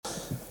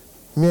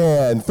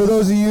Man, for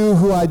those of you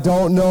who I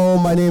don't know,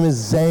 my name is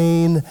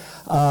Zane.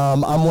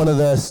 I'm one of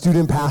the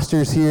student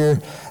pastors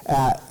here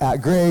at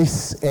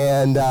Grace.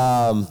 And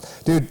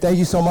dude, thank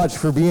you so much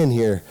for being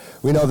here.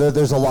 We know that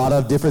there's a lot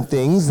of different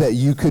things that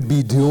you could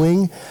be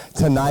doing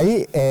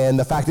tonight. And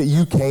the fact that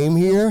you came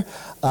here,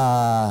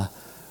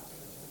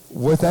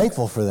 we're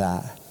thankful for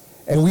that.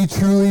 And we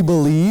truly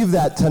believe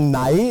that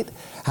tonight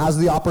has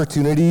the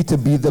opportunity to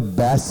be the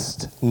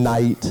best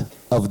night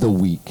of the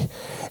week.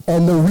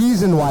 And the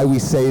reason why we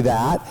say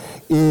that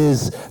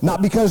is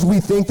not because we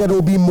think that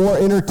it'll be more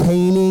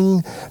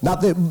entertaining,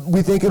 not that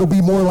we think it'll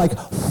be more like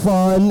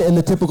fun in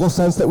the typical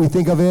sense that we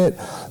think of it,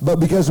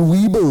 but because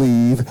we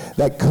believe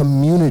that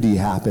community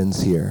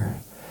happens here.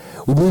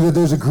 We believe that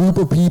there's a group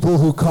of people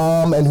who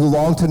come and who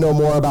long to know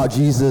more about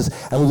Jesus,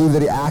 and we believe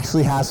that he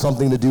actually has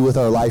something to do with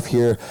our life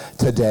here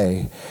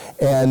today.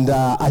 And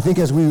I think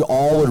as we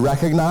all would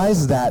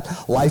recognize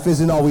that life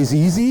isn't always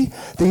easy,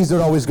 things don't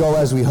always go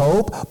as we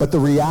hope, but the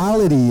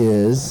reality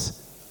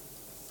is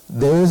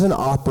there's an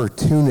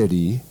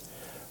opportunity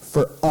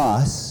for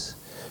us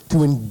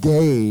to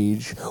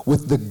engage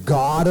with the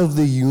God of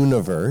the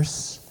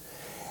universe,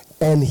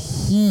 and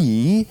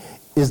he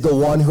is the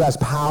one who has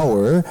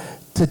power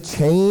to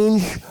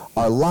change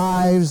our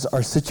lives,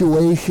 our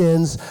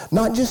situations,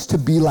 not just to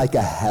be like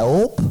a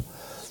help,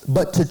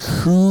 but to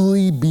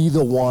truly be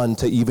the one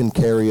to even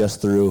carry us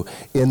through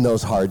in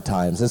those hard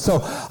times. And so,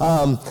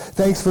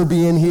 thanks for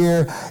being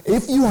here.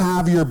 If you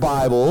have your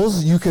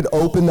Bibles, you could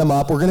open them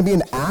up. We're going to be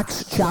in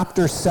Acts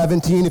chapter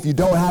 17. If you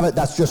don't have it,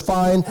 that's just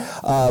fine.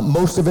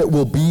 Most of it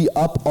will be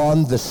up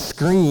on the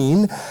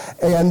screen.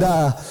 And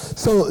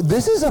so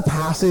this is a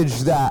passage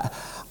that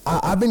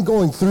I've been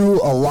going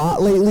through a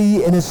lot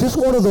lately, and it's just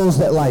one of those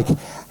that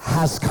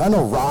has kind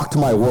of rocked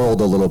my world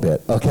a little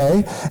bit,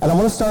 okay? And I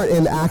want to start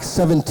in Acts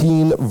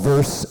 17,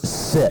 verse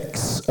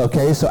 6,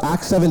 okay? So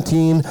Acts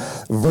 17,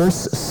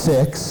 verse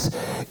 6,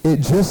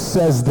 it just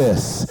says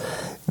this: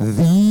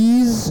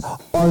 "These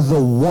are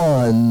the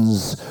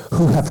ones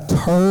who have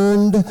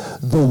turned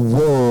the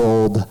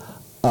world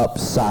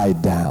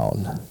upside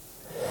down."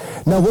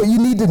 Now, what you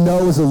need to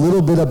know is a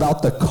little bit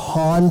about the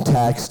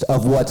context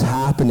of what's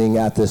happening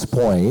at this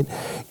point.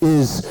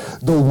 Is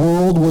the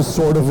world was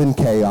sort of in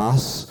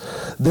chaos.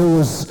 There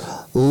was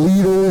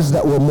leaders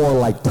that were more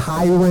like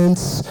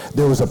tyrants.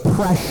 There was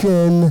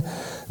oppression.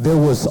 There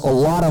was a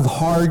lot of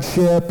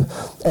hardship.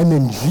 And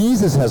then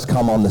Jesus has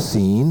come on the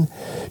scene.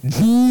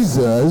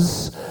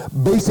 Jesus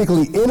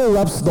basically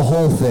interrupts the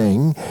whole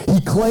thing.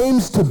 He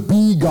claims to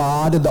be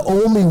God and the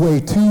only way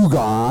to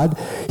God.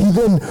 He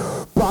then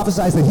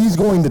prophesies that he's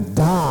going to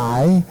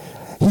die.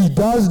 He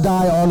does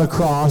die on a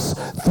cross.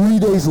 3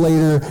 days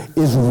later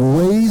is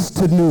raised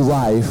to new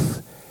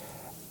life.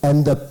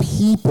 And the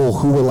people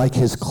who were like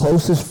his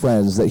closest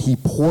friends, that he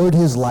poured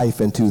his life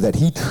into, that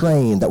he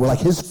trained, that were like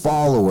his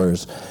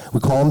followers, we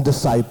call them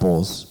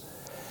disciples,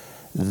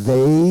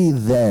 they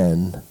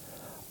then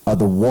are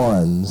the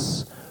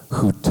ones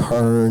who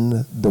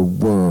turn the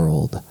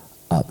world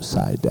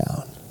upside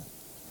down.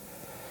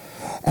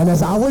 And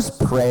as I was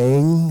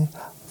praying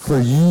for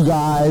you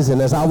guys,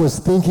 and as I was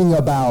thinking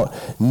about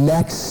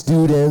next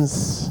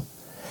students,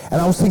 and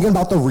I was thinking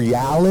about the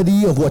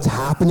reality of what's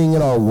happening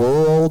in our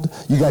world.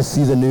 You guys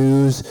see the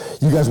news.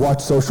 You guys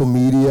watch social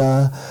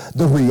media.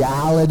 The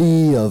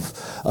reality of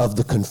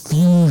the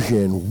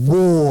confusion,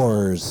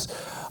 wars,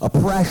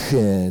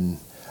 oppression,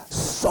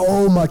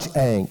 so much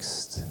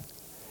angst.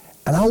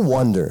 And I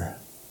wonder,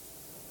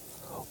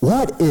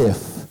 what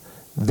if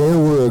there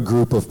were a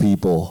group of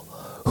people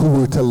who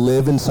were to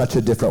live in such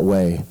a different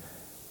way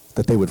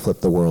that they would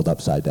flip the world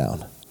upside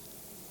down?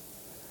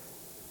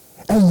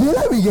 And then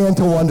I began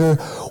to wonder,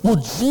 well,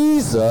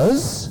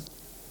 Jesus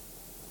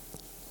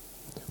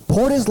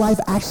poured his life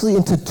actually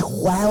into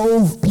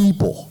 12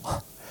 people.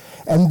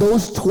 And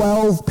those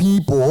 12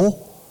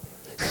 people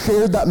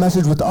shared that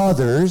message with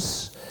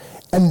others.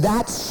 And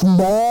that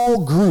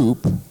small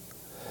group,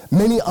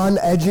 many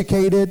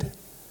uneducated,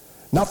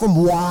 not from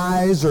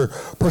wise or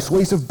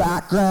persuasive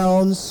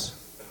backgrounds,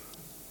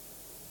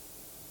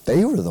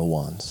 they were the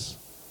ones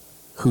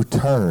who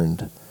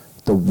turned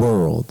the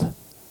world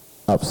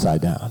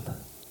upside down.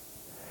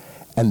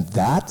 And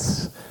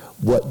that's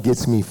what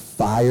gets me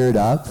fired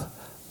up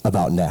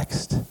about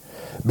next.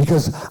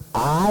 Because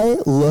I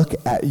look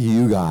at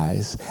you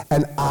guys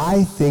and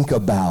I think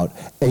about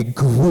a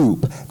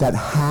group that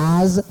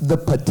has the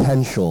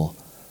potential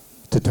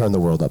to turn the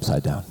world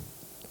upside down.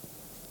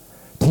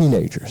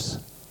 Teenagers.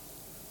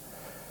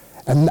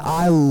 And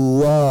I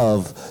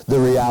love the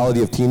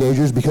reality of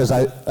teenagers because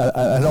I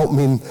don't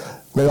mean,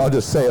 maybe I'll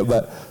just say it,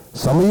 but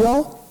some of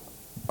y'all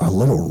are a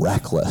little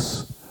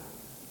reckless.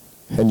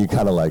 And you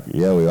kind of like,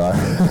 yeah, we are.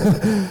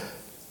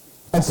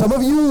 And some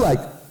of you,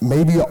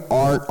 maybe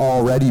aren't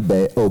already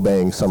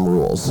obeying some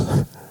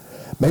rules.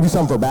 Maybe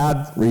some for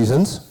bad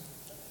reasons.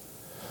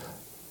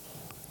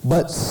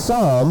 But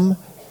some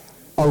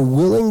are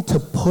willing to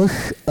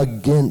push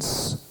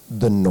against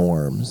the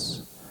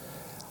norms.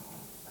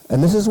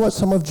 And this is what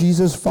some of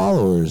Jesus'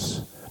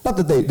 followers, not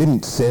that they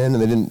didn't sin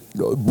and they didn't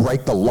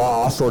break the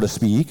law, so to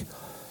speak,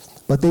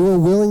 but they were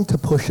willing to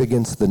push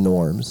against the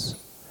norms.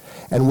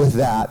 And with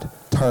that,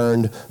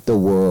 turned the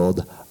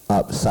world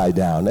upside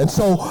down. And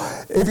so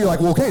if you're like,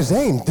 well, okay,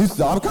 Zane,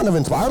 I'm kind of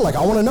inspired. Like,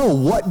 I want to know,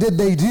 what did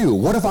they do?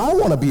 What if I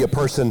want to be a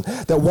person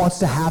that wants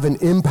to have an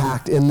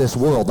impact in this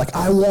world? Like,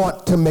 I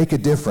want to make a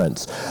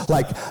difference.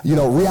 Like,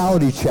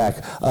 reality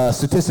check,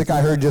 statistic I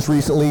heard just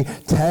recently,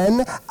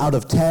 10 out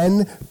of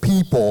 10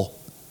 people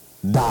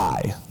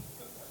die.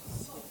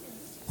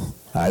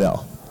 I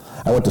know.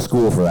 I went to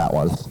school for that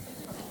one.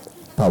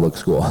 Public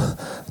school.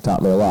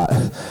 Taught me a lot.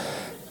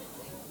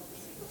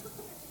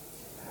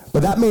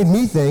 But that made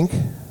me think,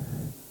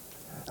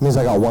 it means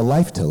I got one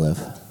life to live.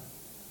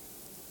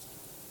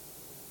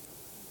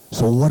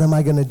 So what am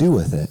I going to do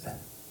with it?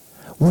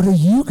 What are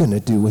you going to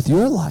do with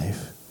your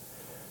life?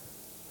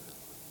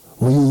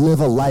 Will you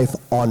live a life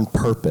on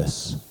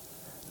purpose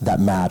that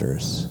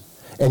matters?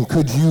 And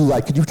could you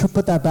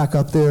put that back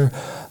up there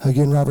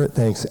again, Robert?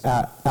 Thanks.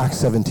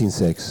 Acts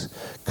 17:6.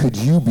 Could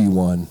you be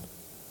one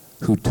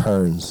who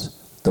turns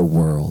the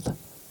world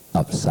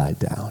upside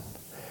down?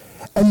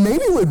 And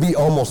maybe it would be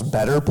almost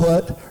better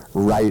put,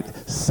 right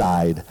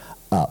side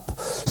up.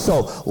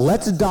 So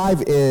let's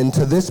dive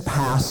into this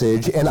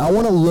passage, and I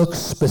want to look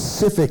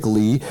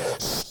specifically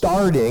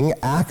starting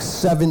Acts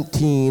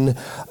 17,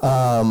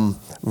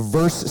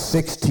 verse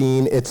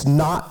 16. It's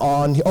not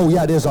on, oh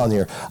yeah, it is on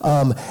here.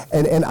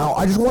 And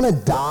I just want to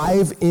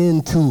dive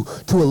into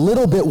a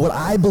little bit what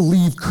I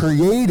believe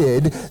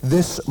created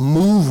this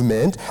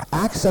movement.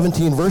 Acts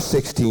 17, verse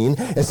 16,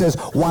 it says,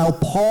 while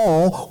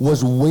Paul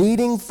was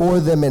waiting for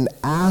them in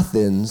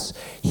Athens,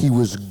 he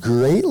was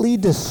greatly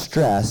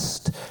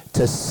distressed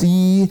to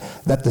see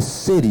that the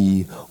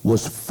city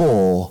was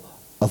full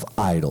of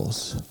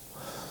idols.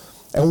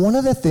 And one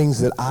of the things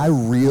that I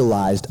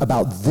realized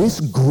about this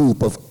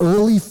group of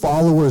early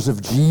followers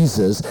of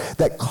Jesus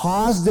that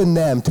caused in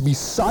them to be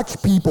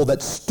such people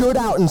that stood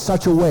out in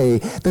such a way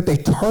that they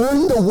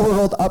turned the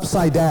world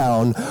upside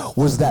down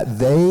was that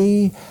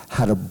they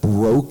had a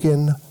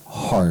broken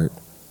heart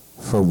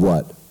for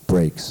what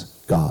breaks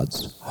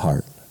God's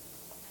heart.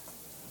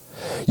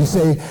 You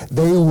say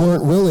they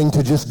weren't willing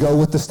to just go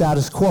with the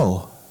status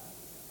quo.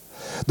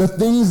 The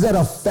things that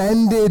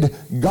offended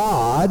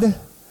God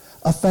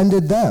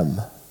offended them.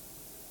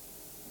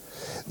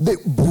 They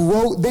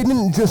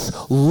didn't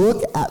just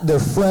look at their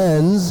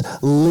friends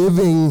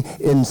living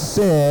in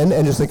sin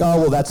and just think, oh,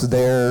 well, that's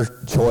their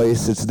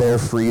choice, it's their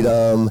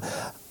freedom.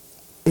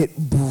 It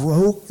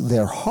broke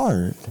their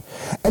heart.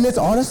 And it's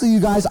honestly, you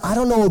guys, I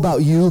don't know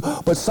about you,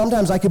 but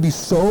sometimes I could be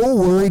so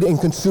worried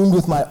and consumed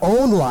with my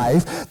own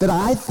life that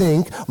I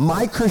think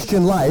my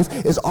Christian life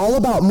is all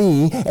about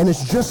me, and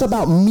it's just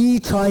about me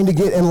trying to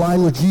get in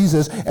line with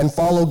Jesus and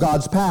follow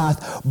God's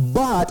path.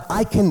 But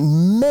I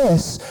can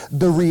miss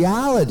the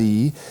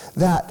reality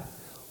that,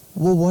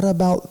 well, what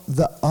about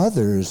the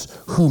others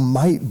who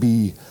might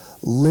be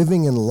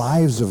living in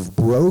lives of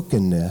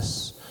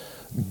brokenness,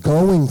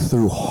 going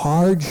through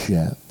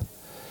hardship?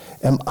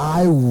 Am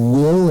I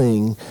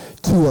willing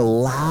to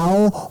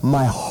allow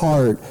my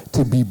heart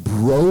to be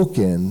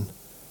broken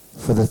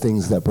for the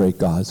things that break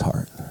God's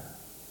heart?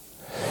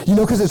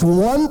 Because it's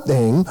one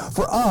thing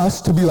for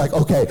us to be like,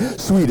 okay,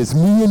 sweet, it's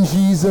me and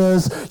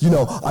Jesus.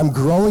 I'm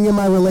growing in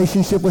my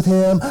relationship with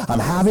him. I'm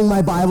having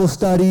my Bible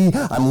study.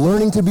 I'm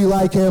learning to be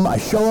like him. I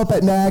show up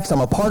at Next.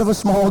 I'm a part of a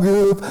small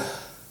group.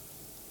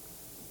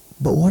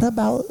 But what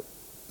about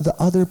the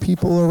other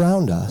people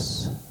around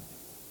us?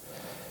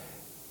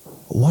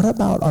 What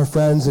about our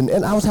friends? And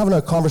I was having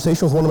a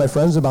conversation with one of my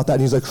friends about that,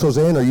 and he's like, so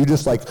Zane, are you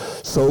just like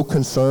so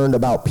concerned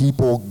about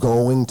people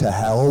going to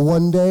hell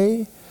one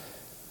day?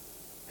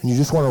 And you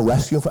just want to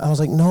rescue them? I was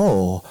like,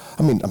 no.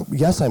 I mean,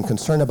 yes, I'm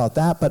concerned about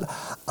that, but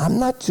I'm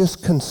not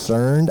just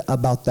concerned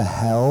about the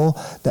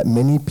hell that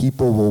many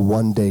people will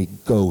one day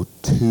go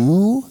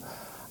to.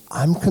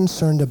 I'm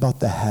concerned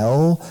about the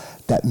hell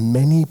that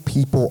many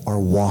people are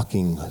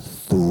walking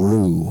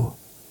through.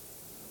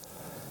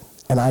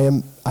 And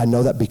I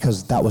know that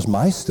because that was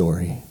my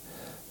story.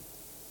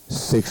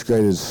 6th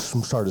grade, I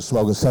started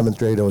smoking. 7th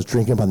grade, I was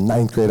drinking. By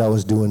 9th grade, I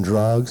was doing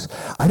drugs.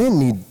 I didn't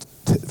need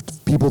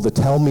people to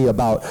tell me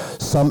about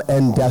some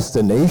end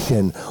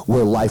destination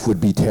where life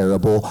would be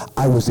terrible.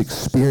 I was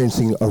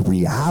experiencing a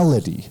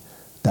reality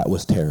that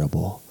was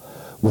terrible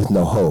with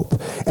no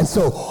hope. And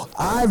so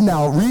I've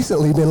now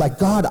recently been like,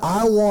 God,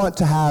 I want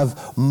to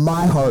have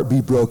my heart be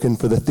broken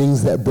for the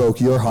things that broke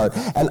your heart.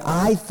 And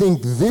I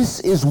think this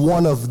is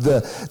one of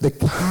the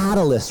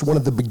catalysts, one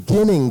of the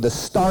beginning, the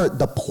start,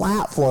 the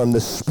platform,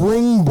 the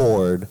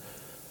springboard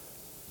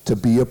to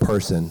be a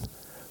person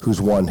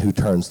who's one who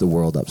turns the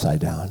world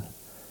upside down.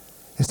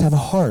 Is to have a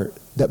heart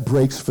that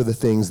breaks for the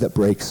things that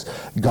breaks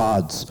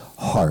God's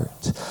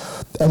heart.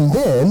 And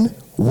then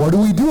what do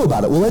we do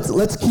about it? Well,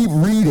 let's keep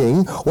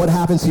reading what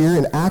happens here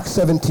in Acts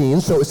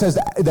 17. So it says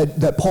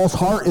that Paul's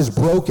heart is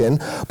broken,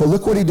 but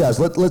look what he does.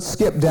 Let's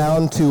skip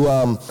down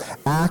to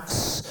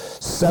Acts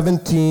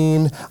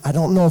 17. I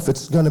don't know if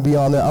it's going to be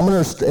on there.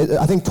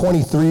 I think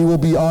 23 will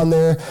be on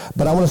there,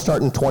 but I want to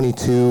start in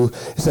 22.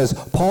 It says,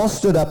 Paul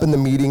stood up in the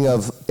meeting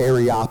of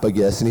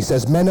Areopagus, and he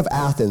says, men of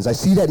Athens, I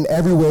see that in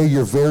every way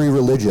you're very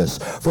religious.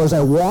 For as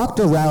I walked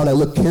around, I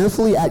looked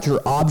carefully at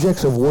your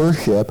objects of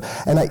worship,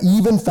 and I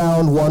even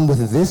found one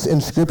with this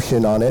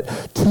inscription on it,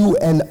 to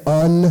an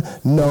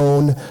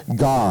unknown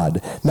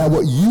God. Now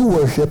what you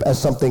worship as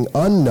something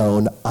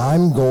unknown,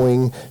 I'm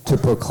going to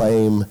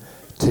proclaim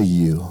to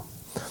you.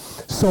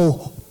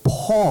 So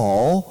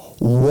Paul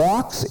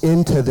walks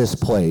into this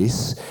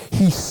place.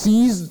 He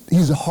sees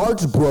his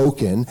heart's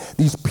broken.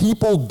 These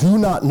people do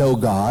not know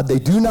God. They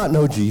do not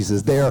know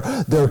Jesus. They're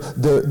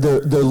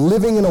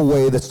living in a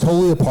way that's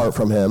totally apart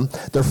from him.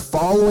 They're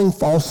following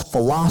false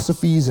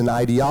philosophies and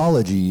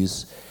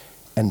ideologies.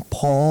 And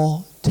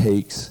Paul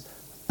takes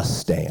a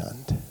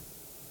stand.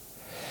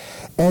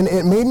 And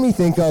it made me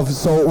think of,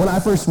 so when I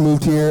first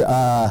moved here,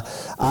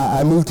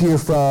 I moved here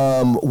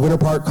from Winter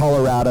Park,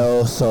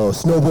 Colorado, so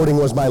snowboarding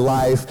was my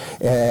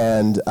life,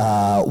 and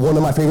one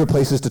of my favorite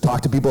places to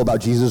talk to people about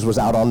Jesus was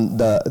out on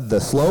the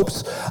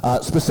slopes.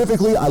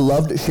 Specifically, I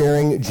loved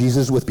sharing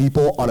Jesus with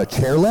people on a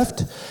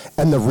chairlift,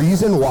 and the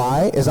reason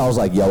why is I was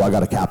like, yo, I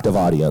got a captive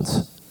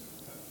audience.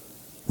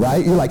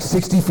 Right? You're like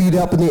 60 feet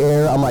up in the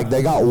air. I'm like,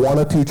 they got one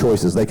of two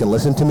choices. They can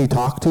listen to me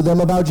talk to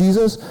them about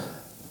Jesus,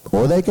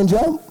 or they can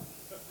jump.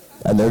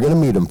 And they're going to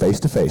meet him face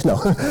to face. No.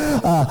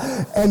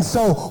 And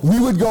so we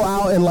would go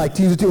out and like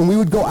teams of two, and we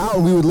would go out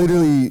and we would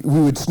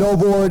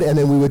snowboard, and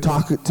then we would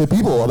talk to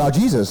people about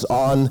Jesus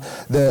on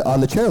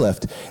the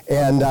chairlift.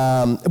 And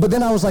but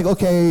then I was like,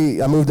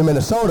 okay, I moved to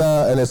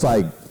Minnesota, and it's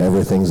like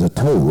everything's a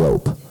tow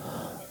rope.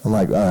 I'm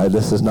like, all right,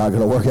 this is not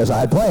going to work as I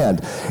had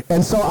planned.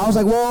 And so I was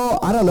like, well,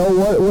 I don't know,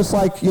 what was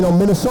like,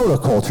 Minnesota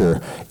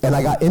culture. And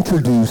I got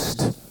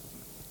introduced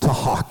to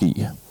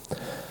hockey.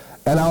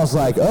 And I was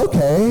like,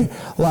 okay,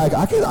 like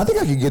I think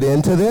I could get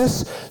into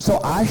this. So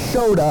I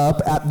showed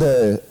up at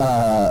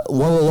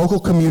one of the local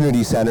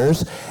community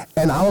centers,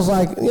 and I was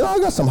like, I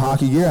got some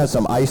hockey gear. I had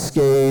some ice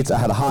skates. I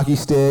had a hockey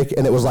stick,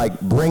 and it was like,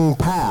 bring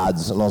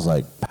pads. And I was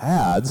like,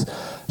 pads?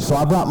 So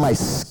I brought my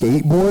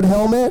skateboard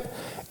helmet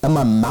and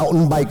my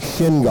mountain bike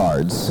shin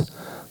guards.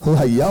 I'm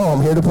like, yo,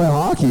 I'm here to play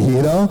hockey,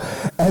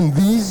 And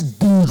these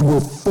dudes were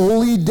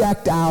fully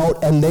decked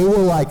out, and they were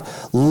like,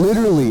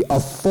 literally, a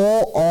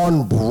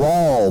full-on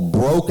brawl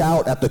broke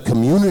out at the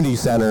community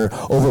center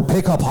over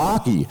pickup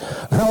hockey.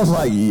 And I was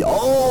like,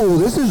 yo,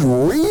 this is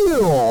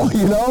real,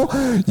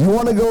 You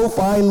want to go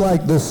find,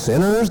 like, the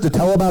sinners to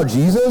tell about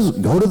Jesus?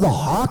 Go to the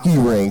hockey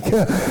rink.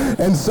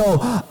 And so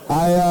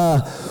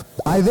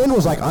I then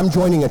was like, I'm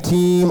joining a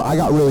team. I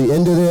got really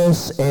into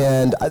this,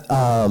 and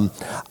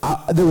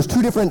there was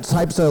two different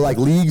types of like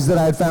leagues that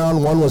I had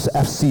found. One was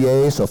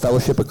FCA, so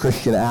Fellowship of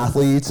Christian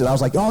Athletes, and I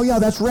was like, oh yeah,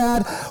 that's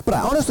rad. But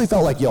I honestly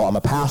felt like, yo, I'm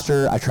a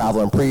pastor. I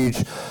travel and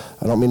preach.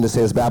 I don't mean to say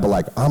this bad, but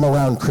like I'm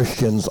around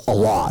Christians a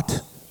lot.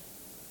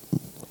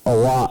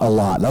 And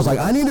I was like,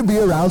 I need to be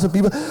around some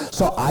people.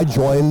 So I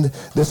joined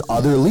this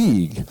other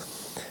league.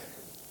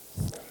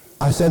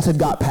 I since had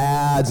got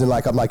pads, and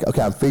like I'm like,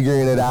 okay, I'm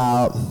figuring it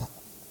out.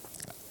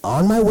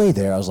 On my way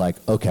there, I was like,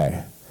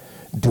 okay,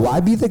 do I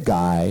be the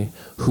guy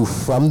who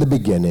from the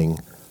beginning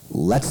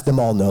lets them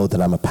all know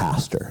that I'm a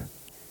pastor?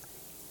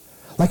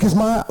 Like, is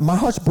my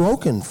heart's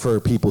broken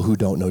for people who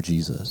don't know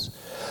Jesus.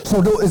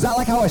 So is that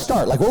like how I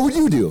start? Like, what would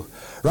you do,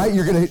 right?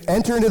 You're going to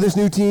enter into this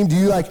new team. Do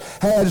you like,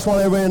 hey, I just want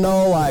everybody to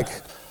know, like,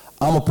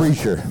 I'm a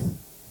preacher.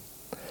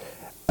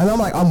 And I'm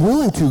like, I'm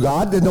willing to,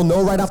 God. Then they'll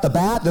know right off the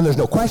bat. Then there's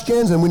no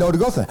questions, and we know to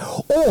go for that.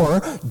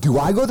 Or do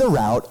I go the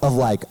route of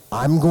like,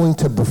 I'm going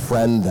to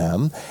befriend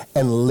them,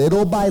 and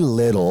little by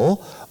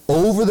little,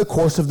 over the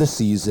course of the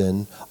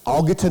season,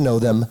 I'll get to know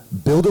them,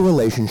 build a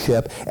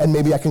relationship, and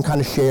maybe I can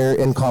kind of share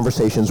in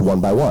conversations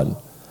one by one,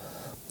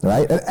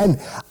 right? And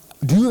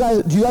do you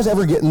guys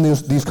ever get in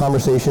these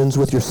conversations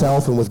with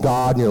yourself and with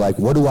God, and you're like,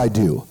 what do I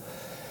do?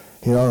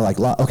 Like,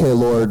 okay,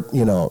 Lord,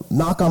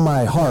 knock on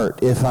my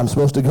heart if I'm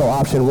supposed to go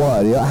option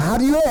one. How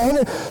do you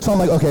handle it? So I'm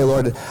like, okay,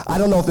 Lord, I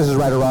don't know if this is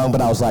right or wrong,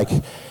 but I was like,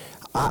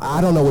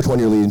 I don't know which one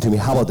you're leading to me.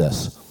 How about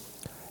this?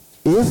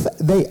 If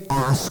they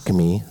ask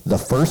me the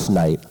first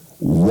night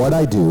what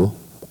I do,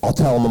 I'll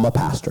tell them I'm a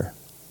pastor.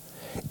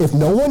 If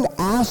no one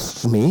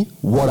asks me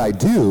what I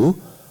do,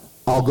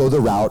 I'll go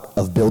the route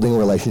of building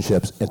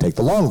relationships and take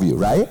the long view,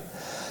 right?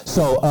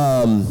 So,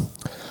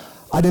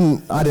 I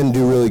didn't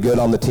do really good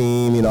on the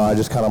team. I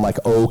just kind of like,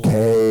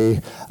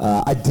 okay.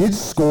 I did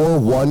score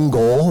one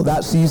goal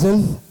that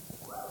season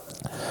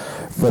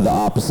for the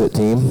opposite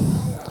team.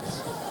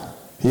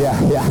 Yeah.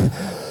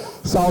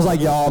 So I was like,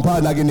 y'all, I'm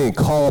probably not getting any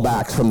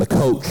callbacks from the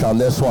coach on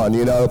this one,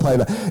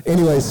 playing.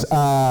 Anyways,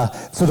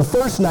 so the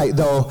first night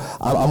though,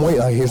 I'm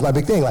waiting. Here's my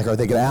big thing. Like, are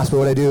they going to ask me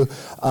what I do?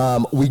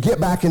 We get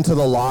back into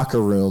the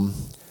locker room.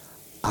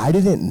 I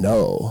didn't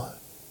know.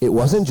 It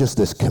wasn't just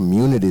this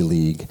community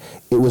league.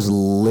 It was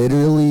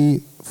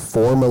literally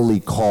formerly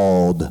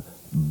called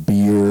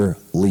beer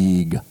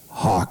league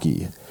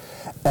hockey.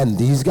 And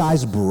these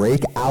guys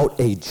break out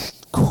a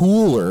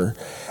cooler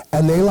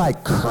and they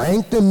like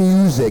crank the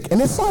music, and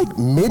it's like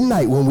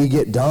midnight when we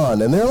get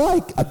done, and they're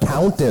like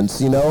accountants,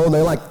 and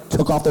they like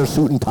took off their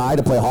suit and tie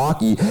to play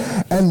hockey,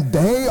 and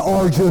they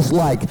are just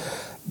like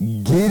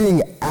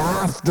getting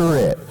after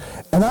it.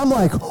 And I'm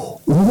like,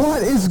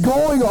 what is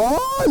going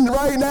on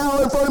right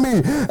now in front of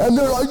me? And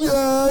they're like,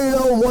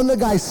 yeah, one of the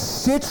guys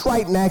sits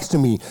right next to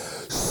me,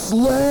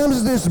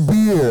 slams this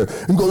beer,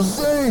 and goes,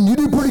 Zane, you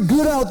did pretty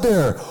good out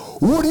there.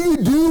 What do you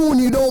do when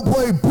you don't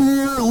play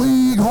beer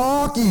league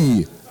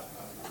hockey?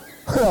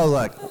 And I was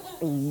like,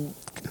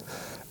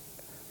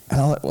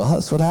 well,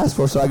 that's what I asked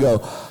for. So I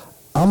go,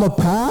 I'm a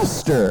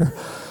pastor.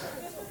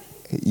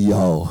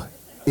 Yo,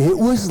 it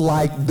was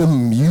like the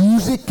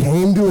music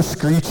came to a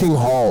screeching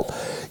halt.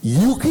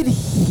 You could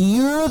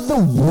hear the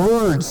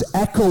words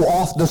echo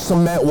off the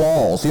cement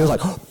walls. He was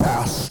like,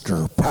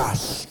 pastor,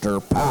 pastor,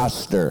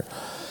 pastor.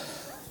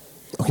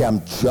 Okay,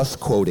 I'm just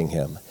quoting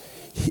him.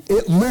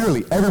 It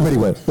literally, everybody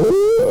went,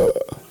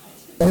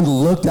 and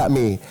looked at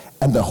me,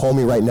 and the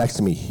homie right next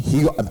to me,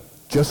 I'm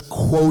just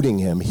quoting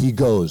him, he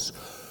goes,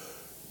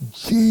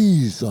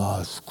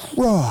 Jesus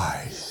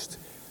Christ.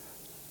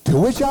 To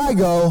which I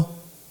go,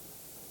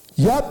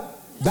 yep,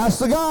 that's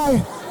the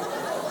guy.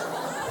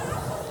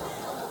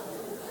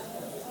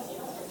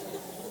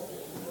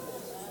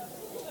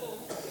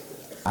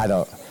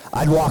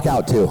 I'd walk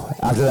out too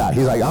after that.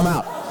 He's like, I'm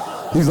out.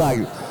 He's like,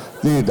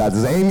 dude, that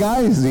Zane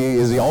guy is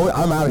the only,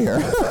 I'm out of here.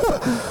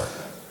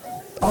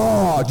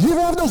 Oh, do you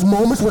ever have those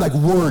moments where like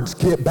words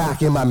get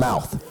back in my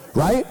mouth,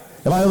 right?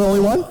 Am I the only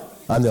one?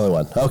 I'm the only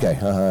one. Okay.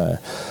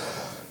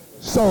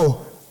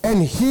 So,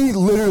 and he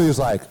literally is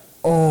like,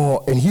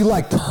 oh, and he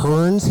like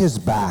turns his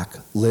back,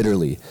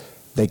 literally.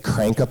 They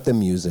crank up the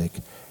music,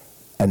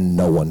 and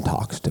no one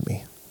talks to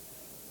me.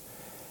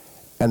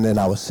 And then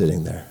I was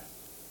sitting there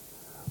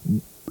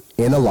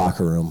in a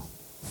locker room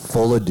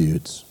full of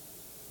dudes,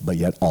 but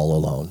yet all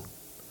alone.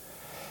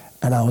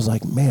 And I was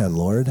like, man,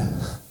 Lord,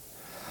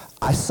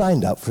 I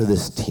signed up for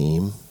this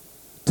team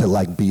to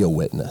like be a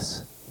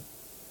witness.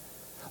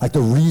 Like the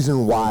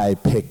reason why I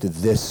picked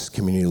this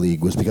community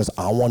league was because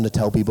I wanted to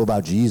tell people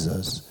about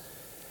Jesus.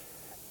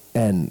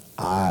 And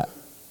I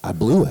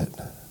blew it.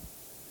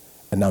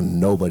 And now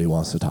nobody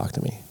wants to talk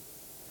to me.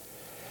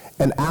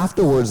 And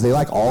afterwards, they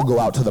like all go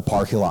out to the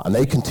parking lot and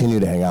they continue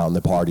to hang out and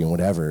the party and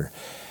whatever.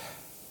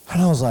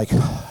 And I was like,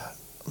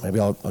 maybe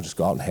I'll just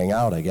go out and hang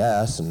out, I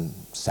guess, and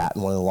sat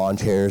in one of the lawn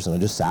chairs, and I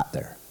just sat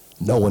there.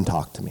 No one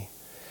talked to me.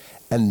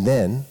 And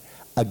then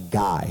a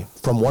guy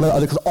from one of the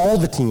other, because all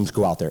the teams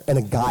go out there, and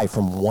a guy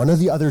from one of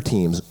the other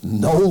teams,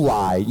 no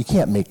lie, you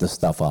can't make this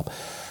stuff up,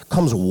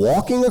 comes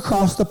walking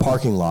across the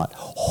parking lot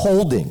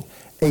holding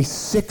a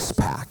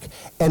six-pack,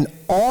 and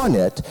on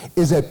it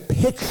is a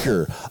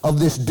picture of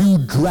this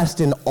dude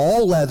dressed in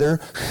all leather,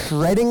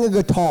 shredding a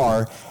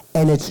guitar,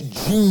 and it's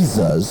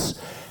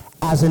Jesus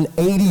as an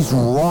 80s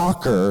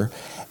rocker,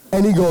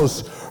 and he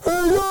goes,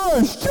 hey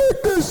guys,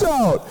 check this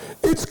out.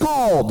 It's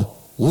called,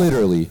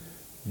 literally,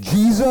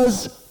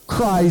 Jesus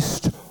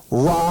Christ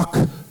Rock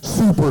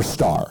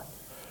Superstar.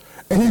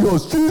 And he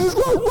goes, Jesus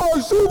Christ Rock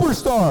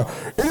Superstar.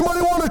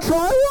 Anybody want to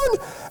try one?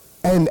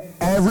 And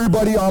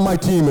everybody on my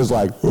team is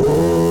like,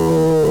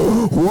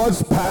 oh,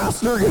 what's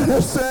Pastor going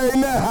to say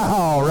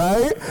now,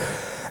 right?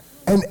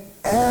 And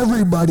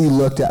everybody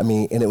looked at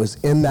me, and it was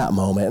in that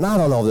moment, and I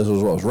don't know if this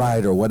was what was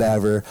right or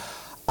whatever.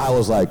 I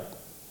was like,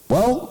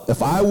 well,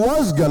 if I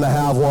was going to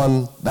have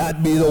one,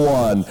 that'd be the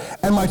one.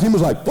 And my team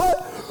was like,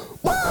 what?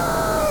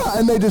 Ah!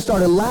 And they just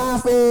started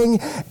laughing.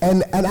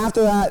 And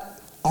after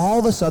that, all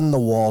of a sudden the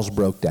walls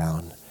broke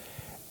down,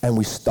 and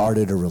we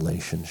started a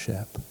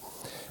relationship.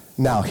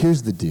 Now,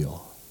 here's the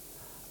deal.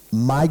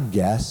 My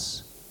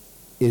guess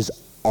is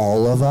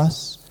all of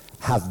us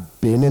have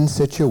been in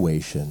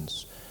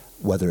situations,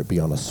 whether it be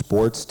on a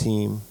sports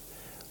team,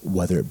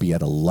 whether it be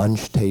at a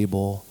lunch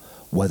table,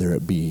 whether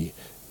it be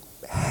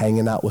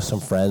hanging out with some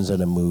friends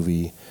at a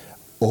movie,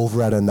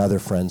 over at another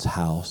friend's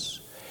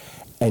house,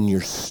 and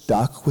you're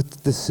stuck with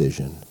the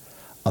decision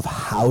of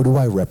how do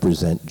I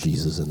represent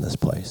Jesus in this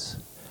place?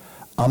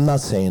 I'm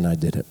not saying I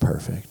did it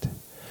perfect,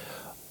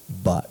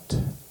 but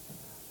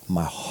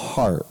my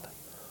heart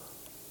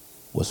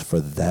was for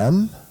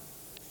them,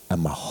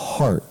 and my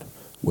heart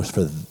was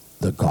for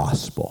the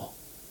gospel.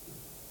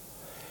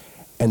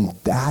 And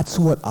that's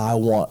what I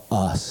want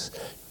us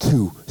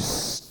to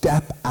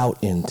step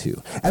out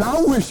into. And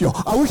I wish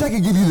I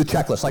could give you the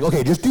checklist. Like,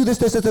 okay, just do this,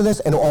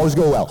 and it'll always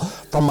go well.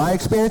 From my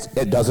experience,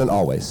 it doesn't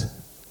always.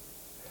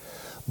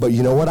 But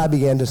you know what I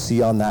began to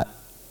see on that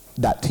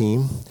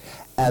team?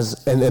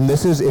 And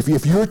this is,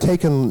 if you're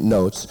taking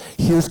notes,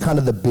 here's kind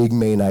of the big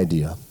main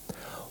idea.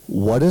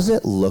 What does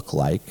it look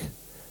like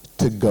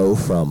to go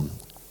from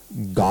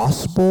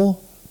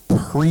gospel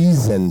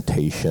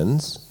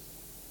presentations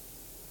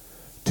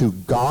to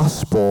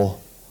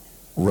gospel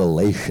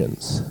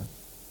relations,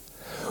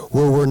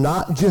 where we're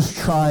not just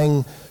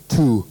trying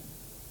to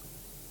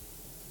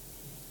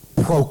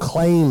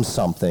proclaim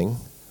something,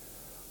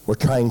 We're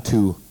trying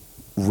to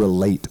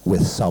relate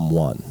with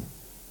someone.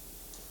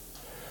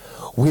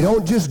 We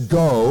don't just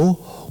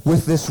go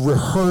with this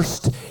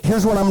rehearsed,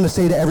 here's what I'm going to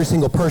say to every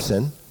single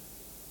person,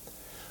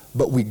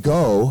 but we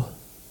go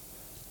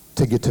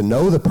to get to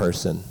know the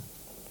person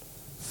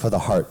for the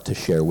heart to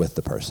share with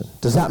the person.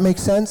 Does that make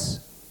sense?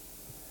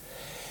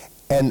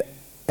 And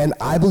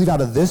I believe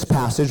out of this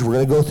passage, we're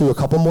going to go through a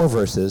couple more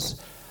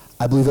verses.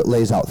 I believe it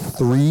lays out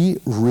 3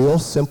 real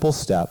simple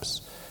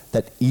steps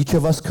that each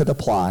of us could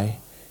apply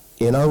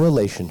in our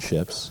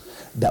relationships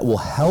that will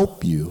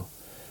help you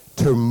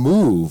to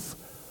move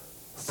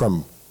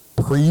from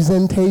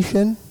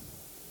presentation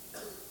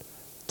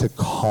to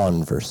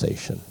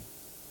conversation.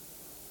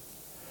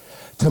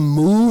 To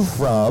move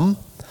from,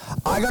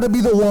 I got to be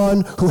the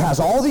one who has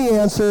all the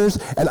answers,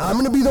 and I'm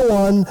going to be the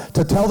one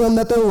to tell them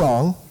that they're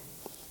wrong,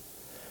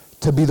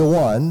 to be the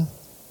one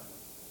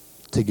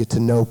to get to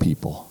know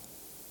people,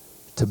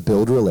 to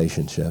build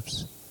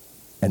relationships,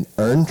 and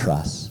earn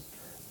trust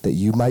that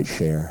you might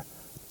share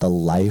the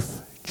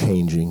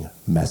life-changing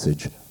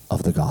message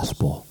of the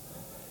gospel.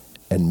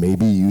 And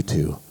maybe you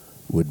too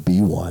would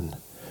be one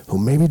who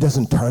maybe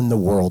doesn't turn the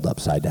world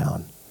upside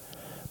down,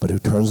 but who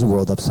turns the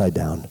world upside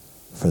down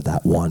for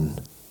that one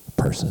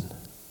person.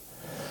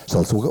 So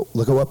let's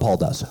look at what Paul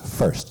does.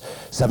 First,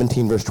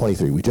 17 verse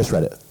 23, we just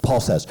read it. Paul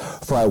says,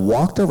 "For I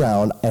walked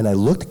around and I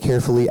looked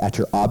carefully at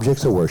your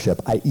objects of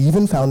worship. I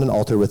even found an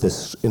altar with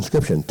this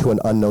inscription, 'To an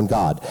unknown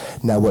God.'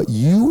 Now what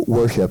you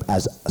worship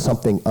as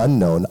something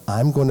unknown,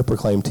 I'm going to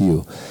proclaim to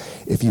you."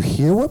 If you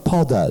hear what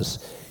Paul does,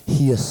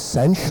 he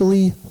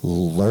essentially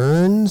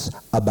learns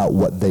about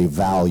what they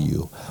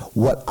value.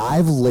 What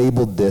I've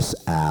labeled this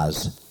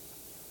as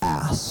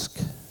ask.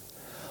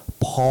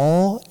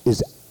 Paul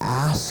is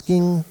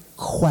asking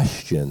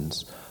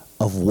questions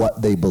of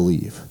what they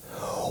believe.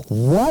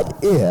 What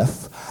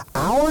if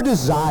our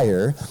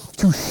desire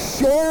to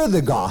share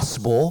the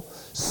gospel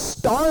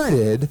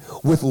started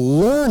with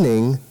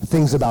learning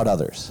things about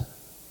others?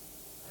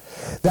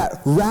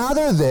 That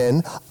rather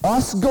than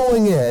us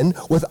going in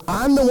with,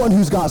 I'm the one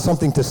who's got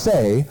something to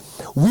say,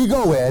 we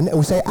go in and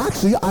we say,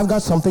 actually, I've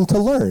got something to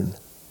learn.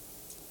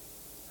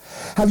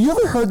 Have you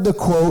ever heard the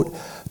quote,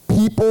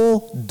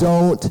 people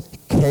don't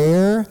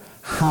care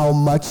how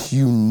much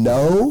you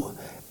know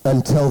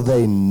until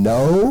they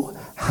know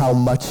how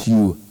much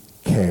you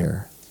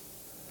care?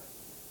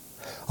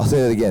 I'll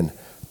say that again.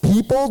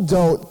 People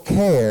don't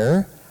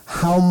care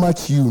how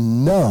much you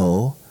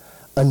know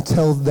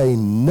until they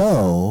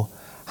know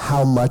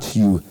how much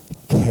you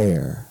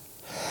care.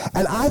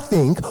 And I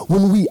think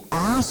when we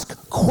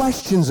ask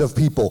questions of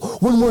people,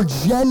 when we're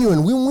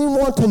genuine, when we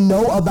want to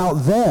know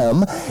about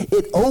them,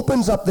 it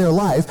opens up their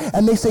life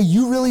and they say,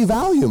 you really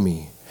value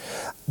me.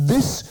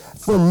 This,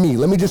 for me,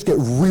 let me just get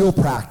real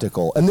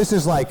practical. And this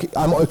is like,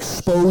 I'm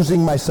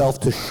exposing myself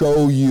to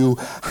show you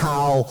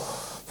how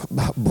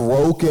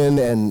broken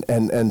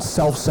and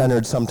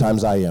self-centered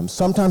sometimes I am.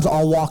 Sometimes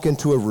I'll walk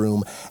into a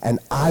room and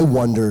I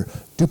wonder,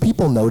 do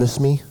people notice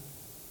me?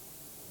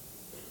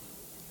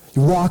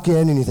 You walk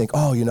in and you think,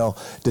 oh, you know,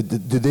 do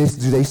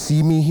they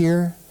see me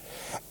here?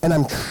 And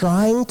I'm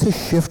trying to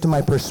shift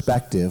my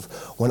perspective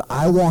when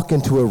I walk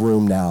into a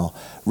room now,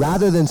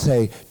 rather than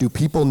say, do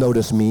people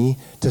notice me,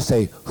 to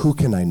say, who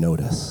can I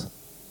notice?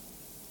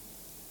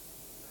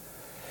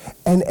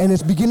 And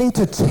it's beginning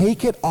to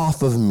take it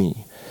off of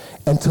me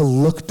and to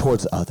look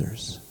towards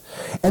others.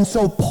 And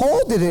so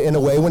Paul did it in a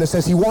way when it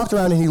says he walked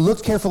around and he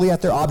looked carefully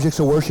at their objects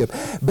of worship.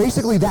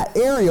 Basically, that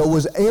area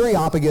was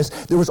Areopagus.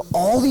 There was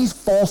all these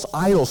false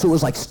idols. So it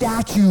was like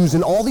statues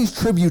and all these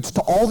tributes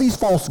to all these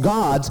false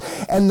gods.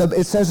 And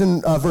it says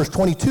in verse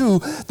 22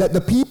 that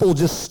the people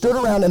just stood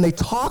around and they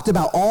talked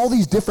about all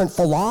these different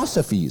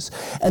philosophies.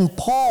 And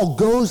Paul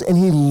goes and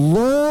he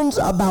learns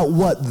about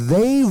what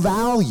they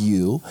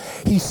value.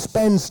 He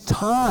spends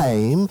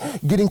time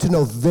getting to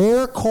know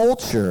their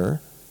culture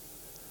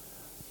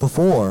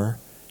before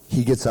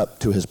he gets up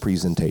to his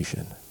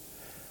presentation.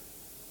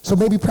 So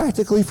maybe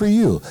practically for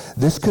you,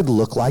 this could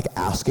look like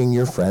asking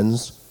your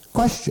friends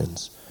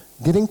questions,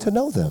 getting to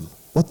know them,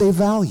 what they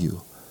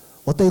value,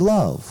 what they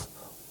love,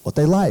 what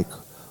they like,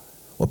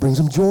 what brings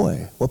them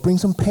joy, what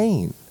brings them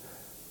pain.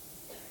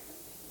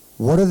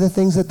 What are the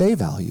things that they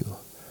value?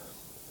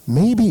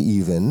 Maybe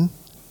even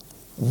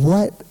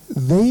what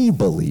they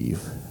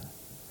believe.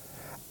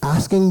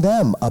 Asking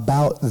them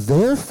about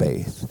their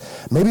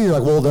faith. Maybe you're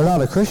like, well, they're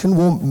not a Christian.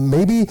 Well,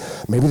 maybe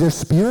they're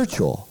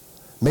spiritual.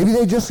 Maybe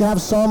they just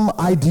have some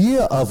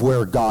idea of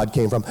where God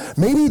came from.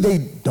 Maybe they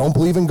don't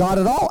believe in God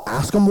at all.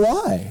 Ask them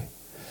why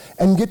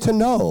and get to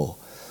know.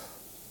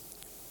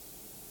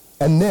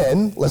 And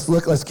then,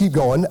 let's keep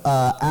going.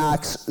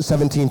 Acts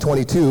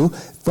 17:22.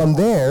 From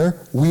there,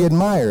 we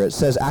admire. It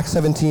says, Acts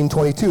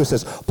 17:22, it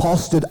says, Paul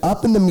stood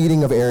up in the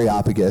meeting of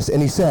Areopagus,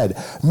 and he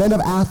said, men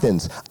of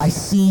Athens, I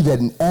see that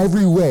in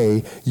every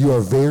way you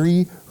are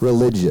very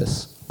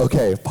religious.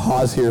 Okay,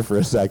 pause here for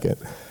a second.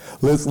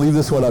 Let's leave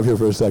this one up here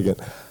for a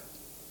second.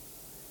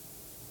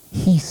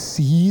 He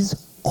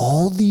sees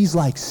all these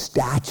like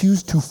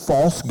statues to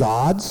false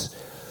gods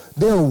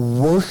They're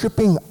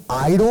worshiping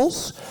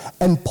idols.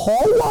 And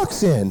Paul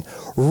walks in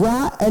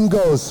and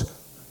goes,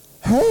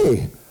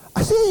 hey,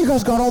 I see you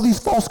guys got all these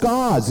false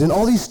gods and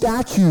all these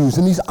statues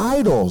and these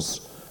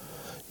idols.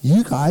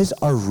 You guys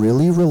are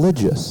really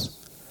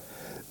religious.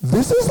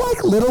 This is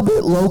like a little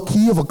bit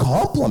low-key of a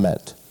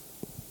compliment.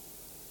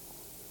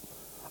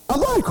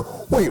 I'm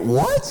like, wait,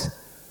 what?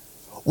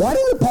 Why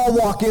didn't Paul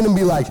walk in and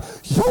be like,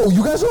 yo,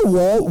 you guys are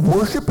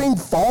worshiping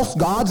false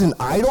gods and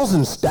idols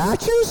and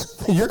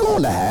statues? You're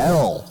going to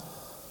hell.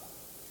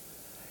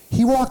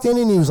 He walked in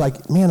and he was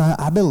like, man,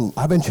 I've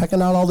been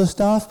checking out all this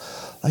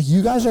stuff. Like,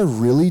 you guys are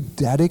really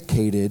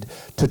dedicated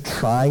to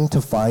trying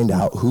to find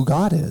out who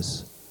God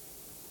is.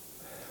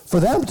 For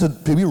them to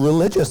be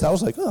religious, I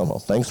was like, oh, well,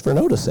 thanks for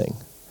noticing.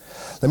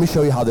 Let me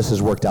show you how this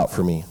has worked out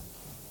for me.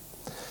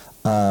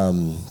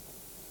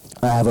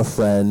 I have a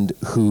friend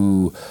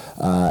who,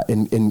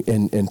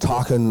 in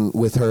talking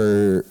with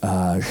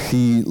her,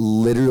 she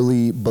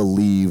literally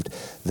believed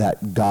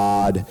that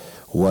God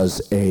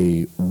was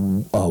a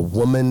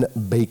woman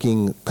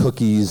baking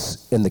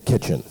cookies in the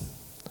kitchen.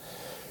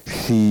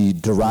 She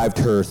derived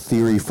her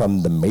theory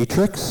from The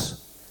Matrix,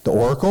 the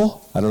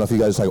Oracle. I don't know if you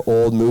guys like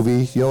old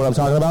movie. You know what I'm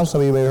talking about?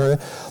 Some of you may have heard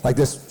it. Like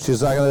this,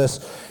 she's like this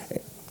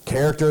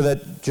character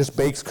that just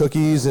bakes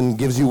cookies and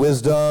gives you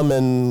wisdom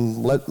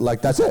and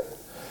like that's it.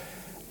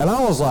 And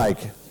I was like,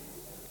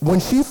 when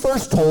she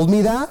first told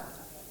me that,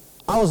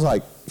 I was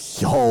like,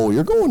 yo,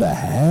 you're going to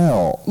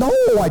hell. No,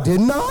 I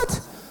did not.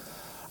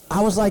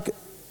 I was like,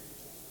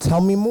 tell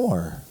me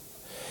more.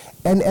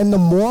 And the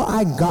more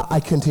I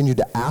continued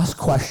to ask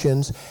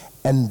questions,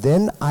 and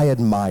then I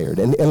admired.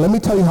 And let me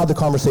tell you how the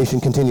conversation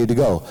continued to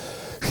go.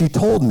 She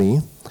told me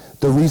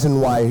the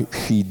reason why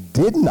she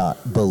did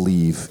not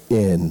believe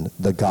in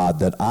the God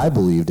that I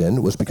believed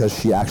in was because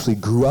she actually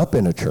grew up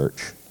in a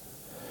church.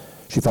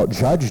 She felt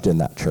judged in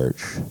that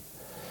church.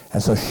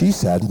 And so she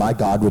said, my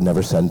God would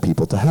never send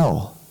people to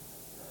hell.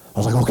 I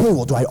was like, okay,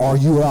 well, do I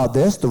argue about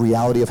this, the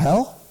reality of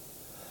hell?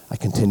 I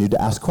continued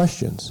to ask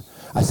questions.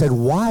 I said,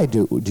 why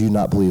do you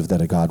not believe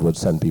that a God would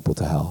send people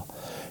to hell?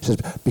 She says,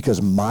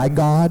 because my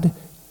God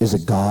is a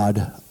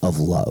God of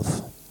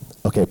love.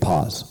 Okay,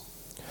 pause.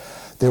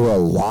 There were a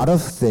lot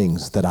of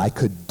things that I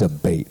could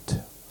debate.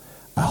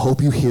 I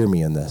hope you hear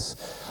me in this.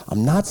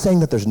 I'm not saying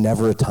that there's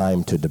never a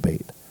time to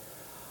debate.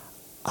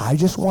 I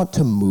just want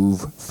to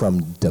move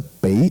from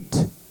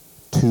debate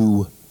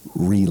to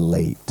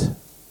relate.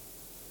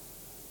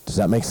 Does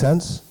that make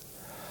sense?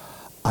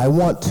 I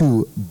want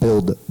to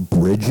build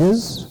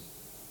bridges,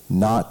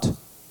 not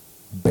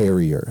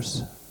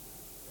barriers.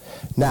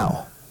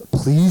 Now,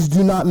 please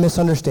do not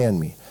misunderstand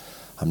me.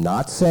 I'm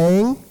not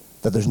saying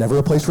that there's never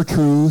a place for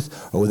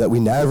truth or that we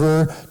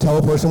never tell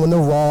a person when they're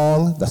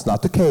wrong. That's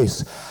not the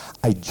case.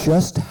 I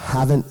just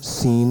haven't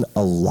seen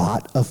a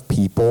lot of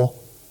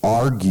people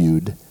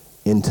argued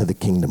into the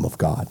kingdom of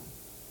God.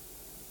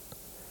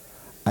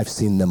 I've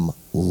seen them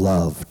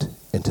loved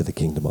into the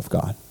kingdom of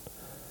God.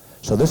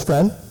 So this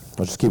friend,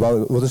 I'll just keep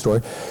on with the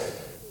story.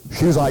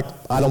 She was like,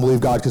 I don't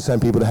believe God could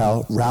send people to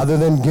hell. Rather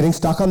than getting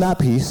stuck on that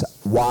piece,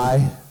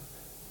 why?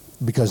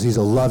 Because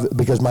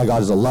because my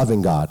God is a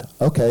loving God.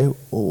 Okay,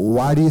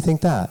 why do you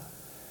think that?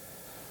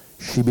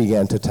 She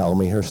began to tell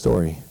me her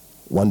story.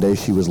 One day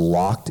she was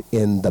locked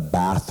in the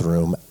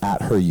bathroom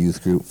at her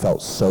youth group,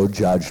 felt so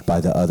judged by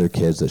the other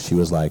kids that she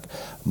was like,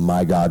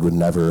 my God would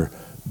never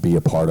be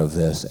a part of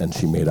this, and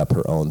she made up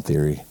her own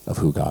theory of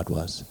who God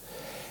was.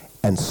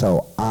 And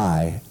so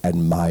I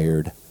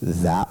admired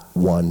that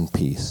one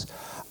piece.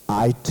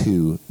 I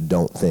too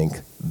don't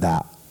think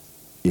that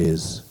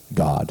is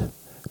God.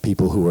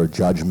 People who are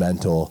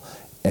judgmental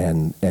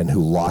and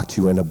who locked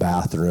you in a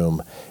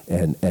bathroom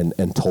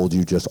and told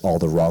you just all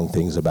the wrong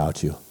things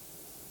about you.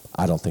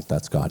 I don't think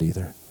that's God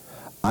either.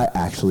 I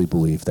actually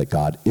believe that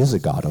God is a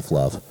God of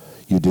love.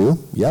 You do?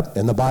 Yep,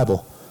 in the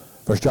Bible.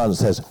 1 John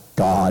says,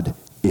 God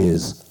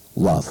is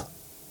love.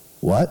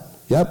 What?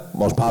 Yep,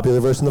 most popular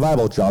verse in the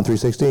Bible, John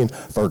 3:16.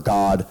 For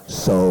God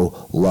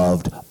so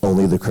loved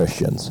only the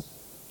Christians.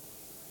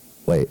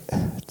 Wait,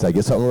 did I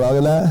get something wrong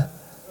in that?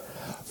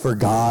 For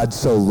God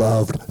so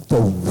loved the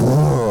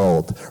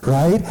world,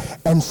 right?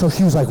 And so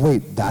she was like,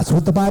 wait, that's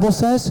what the Bible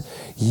says?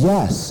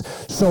 Yes.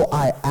 So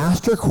I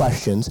asked her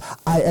questions.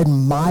 I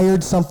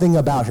admired something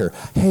about her.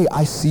 Hey,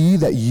 I see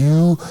that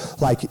you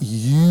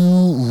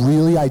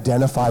really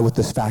identify with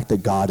this fact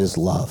that God is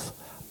love.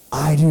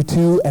 I do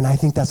too, and I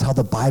think that's how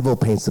the Bible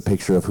paints the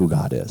picture of who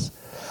God is.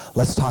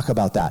 Let's talk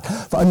about that.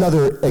 For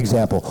another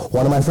example,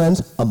 one of my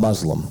friends, a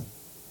Muslim.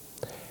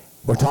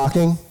 We're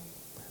talking.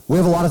 We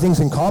have a lot of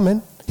things in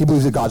common. He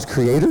believes that God's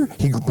creator.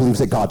 He believes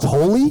that God's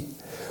holy.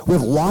 We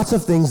have lots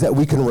of things that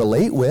we can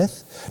relate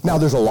with. Now,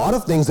 there's a lot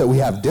of things that we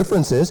have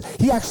differences.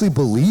 He actually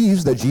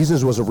believes that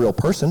Jesus was a real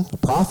person, a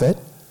prophet,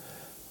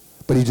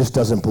 but he just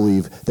doesn't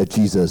believe that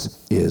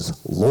Jesus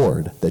is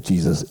Lord, that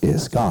Jesus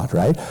is God,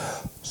 right?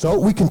 So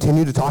we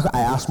continue to talk.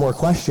 I ask more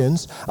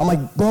questions. I'm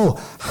like, bro,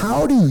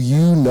 how do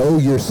you know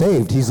you're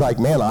saved? He's like,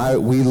 man,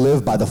 we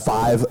live by the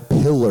 5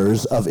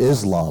 pillars of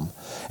Islam.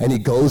 And he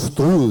goes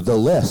through the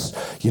list,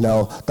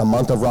 the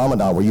month of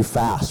Ramadan where you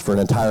fast for an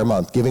entire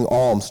month, giving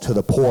alms to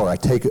the poor. I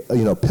take,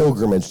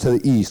 pilgrimage to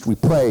the east. We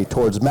pray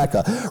towards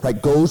Mecca,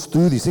 right? Goes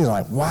through these things. I'm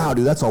like, wow,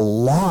 dude, that's a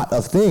lot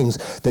of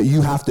things that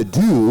you have to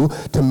do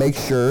to make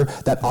sure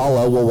that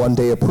Allah will one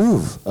day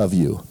approve of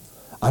you.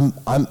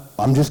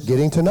 I'm just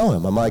getting to know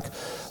him. I'm like,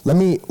 let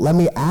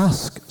me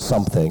ask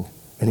something.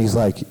 And he's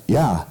like,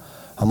 yeah.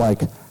 I'm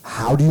like,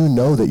 how do you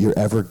know that you're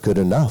ever good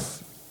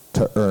enough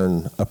to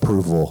earn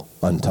approval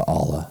unto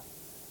Allah?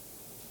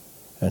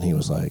 And he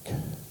was like,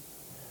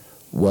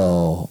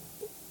 well,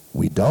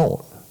 we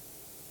don't.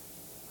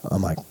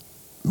 I'm like,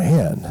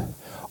 man,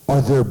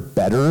 are there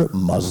better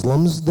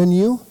Muslims than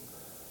you?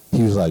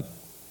 He was like,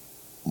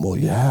 well,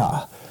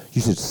 yeah.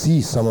 You should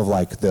see some of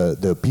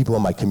the people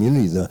in my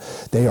community,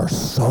 they are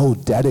so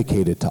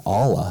dedicated to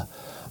Allah.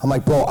 I'm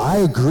like, bro, I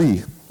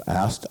agree.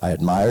 I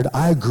admired.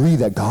 I agree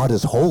that God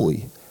is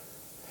holy.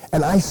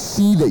 And I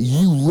see that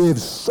you live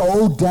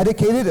so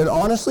dedicated, and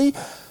honestly,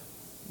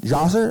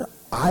 Jasser,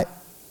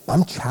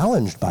 I'm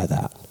challenged by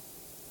that.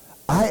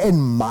 I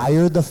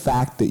admire the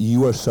fact that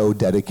you are so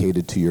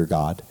dedicated to your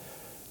God.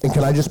 And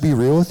can I just be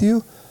real with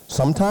you?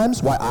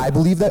 Sometimes, why I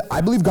believe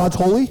God's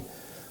holy,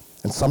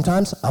 and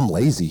sometimes I'm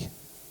lazy.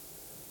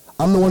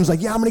 I'm the one who's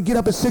like, yeah, I'm going to get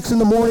up at 6 in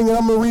the morning and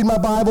I'm going to read my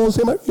Bible.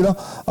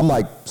 I'm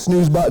like,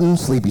 snooze button,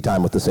 sleepy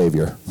time with the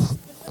Savior.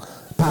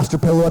 Pastor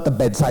Pillow at the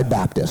Bedside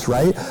Baptist,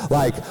 right?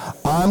 Like,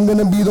 I'm going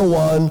to be the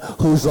one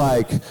who's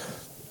like,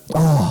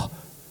 oh.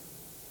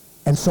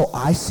 And so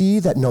I see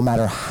that no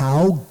matter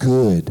how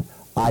good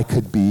I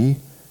could be,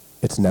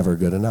 it's never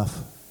good enough.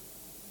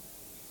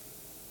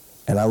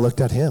 And I looked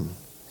at him.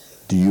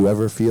 Do you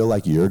ever feel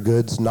like your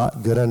good's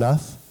not good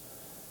enough?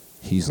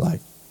 He's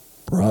like,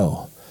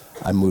 bro,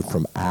 I moved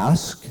from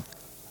ask,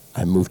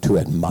 I moved to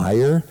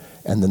admire,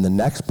 and then the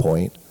next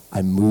point,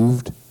 I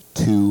moved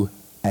to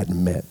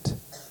admit.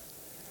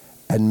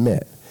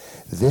 Admit.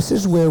 This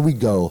is where we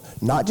go,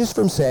 not just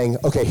from saying,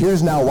 okay,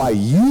 here's now why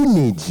you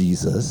need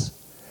Jesus,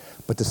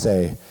 but to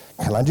say,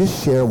 can I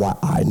just share why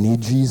I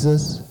need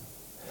Jesus?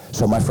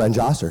 So my friend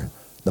Jasser,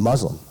 the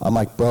Muslim, I'm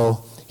like,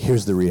 bro,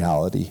 here's the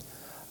reality.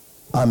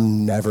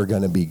 I'm never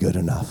going to be good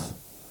enough,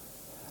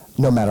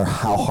 no matter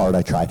how hard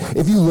I try.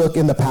 If you look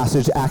in the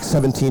passage, Acts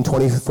 17,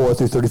 24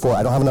 through 34,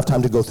 I don't have enough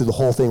time to go through the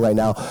whole thing right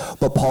now,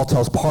 but Paul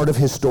tells part of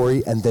his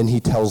story, and then he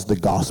tells the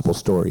gospel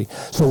story.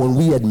 So when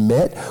we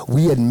admit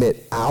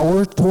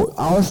our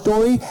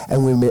story,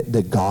 and we admit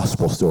the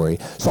gospel story.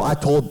 So I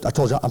told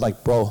you, I'm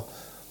like, bro,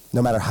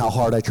 no matter how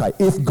hard I try,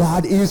 if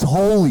God is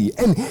holy,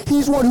 and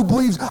he's one who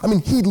believes,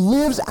 he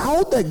lives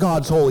out that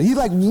God's holy. He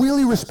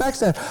really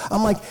respects that.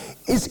 I'm like,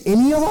 is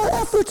any of our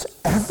efforts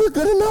ever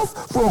good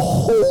enough for a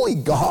holy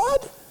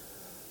God?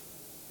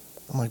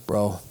 I'm like,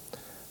 bro,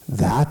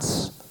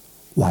 that's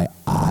why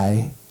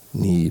I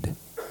need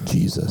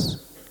Jesus,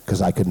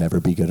 because I could never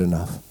be good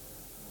enough.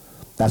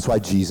 That's why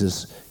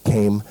Jesus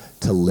came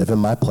to live in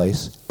my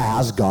place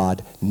as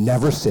God,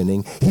 never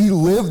sinning. He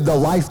lived the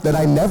life that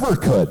I never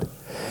could.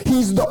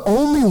 He's the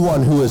only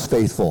one who is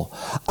faithful.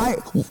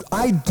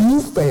 I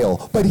do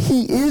fail, but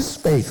he is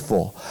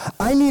faithful.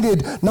 I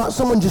needed not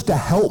someone just to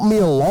help me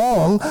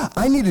along.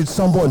 I needed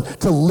someone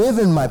to live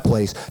in my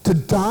place, to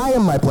die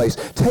in my place,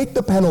 take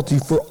the penalty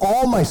for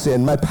all my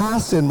sin, my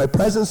past sin, my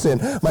present sin,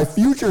 my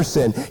future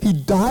sin. He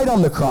died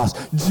on the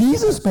cross.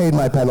 Jesus paid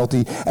my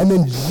penalty, and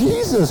then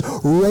Jesus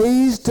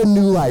raised to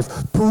new life,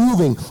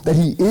 proving that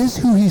he is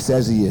who he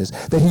says he is,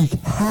 that he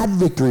had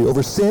victory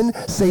over sin,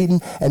 Satan,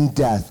 and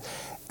death.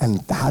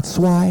 And that's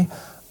why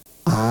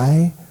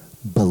I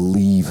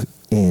believe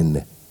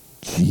in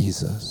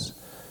Jesus,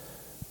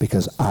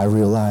 because I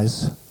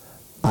realize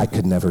I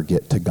could never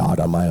get to God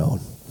on my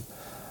own.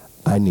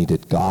 I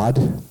needed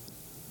God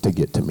to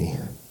get to me.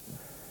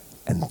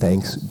 And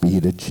thanks be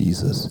to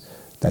Jesus,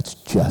 that's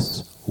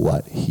just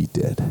what he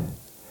did.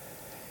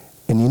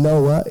 And you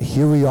know what?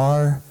 Here we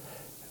are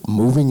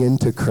moving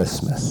into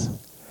Christmas.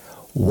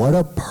 What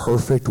a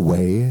perfect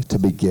way to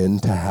begin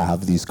to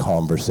have these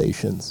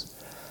conversations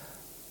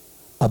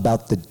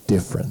about the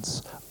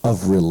difference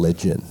of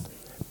religion,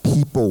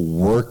 people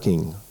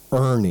working,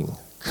 earning,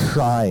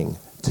 trying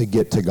to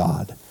get to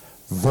God,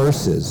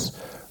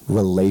 versus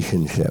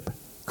relationship,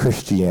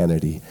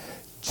 Christianity,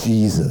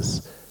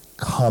 Jesus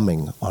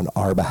coming on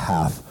our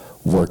behalf,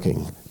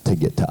 working to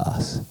get to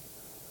us.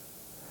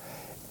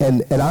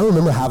 And I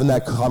remember having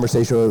that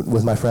conversation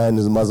with my friend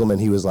who's a Muslim, and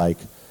he was like,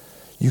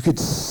 you could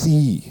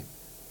see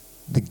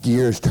the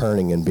gears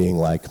turning and being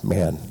like,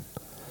 man,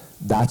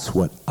 that's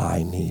what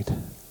I need.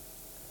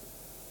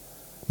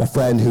 My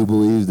friend who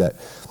believed that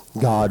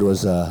God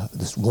was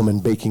this woman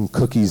baking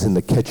cookies in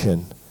the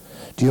kitchen.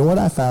 Do you know what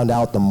I found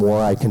out the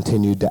more I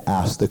continued to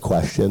ask the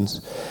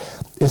questions?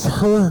 Is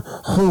her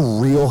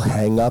real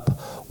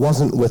hang-up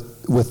wasn't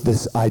with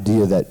this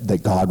idea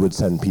that God would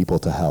send people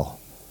to hell.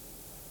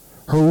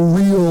 Her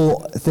real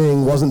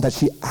thing wasn't that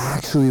she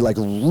actually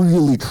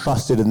really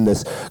trusted in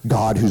this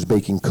God who's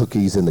baking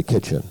cookies in the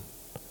kitchen.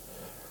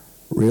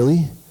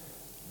 Really?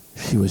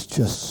 She was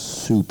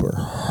just super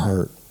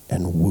hurt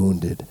and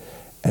wounded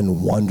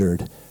and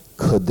wondered,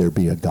 could there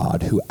be a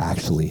God who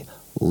actually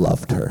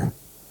loved her?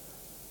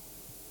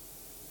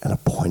 And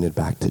it pointed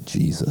back to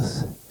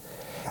Jesus.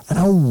 And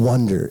I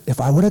wonder, if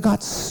I would have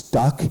got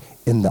stuck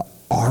in the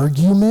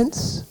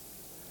arguments,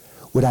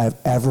 would I have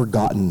ever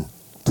gotten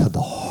to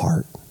the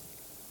heart?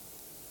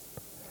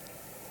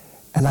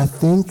 And I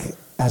think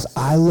as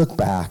I look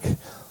back,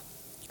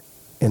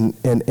 and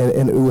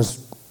it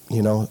was,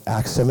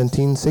 Acts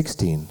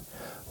 17:16,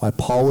 while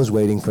Paul was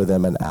waiting for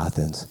them in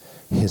Athens,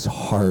 his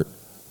heart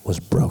was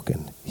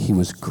broken. He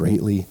was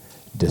greatly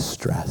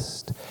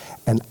distressed.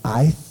 And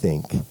I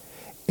think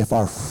if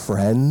our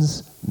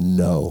friends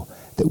know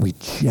that we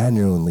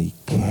genuinely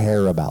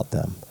care about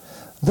them,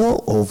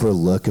 they'll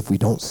overlook if we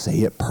don't say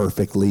it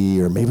perfectly,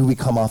 or maybe we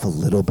come off a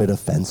little bit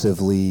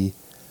offensively,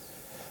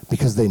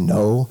 because they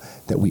know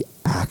that we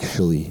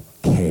actually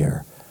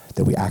care,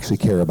 that we actually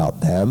care about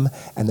them,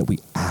 and that we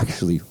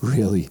actually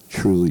really,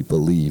 truly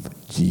believe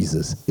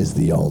Jesus is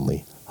the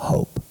only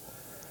hope.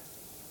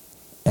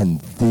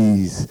 And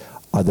these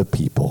are the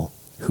people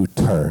who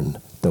turn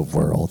the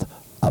world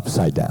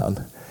upside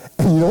down.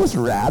 And you know what's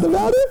rad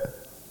about it?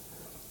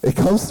 It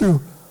comes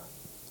through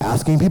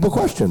asking people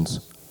questions,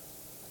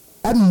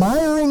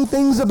 admiring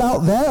things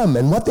about them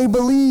and what they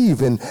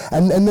believe and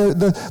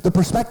the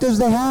perspectives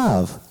they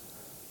have.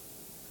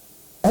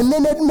 And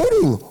then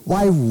admitting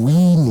why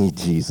we need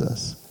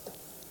Jesus.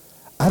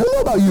 I don't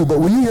know about you, but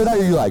when you hear that,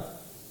 you're like,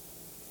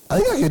 I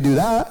think I could do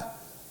that.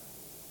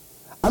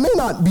 I may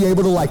not be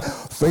able to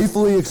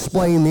faithfully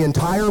explain the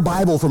entire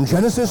Bible from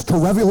Genesis to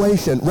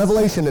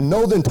Revelation and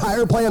know the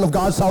entire plan of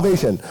God's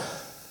salvation.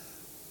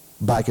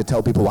 But I could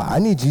tell people why I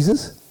need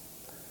Jesus.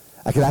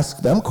 I could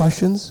ask them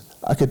questions.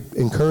 I could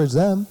encourage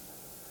them.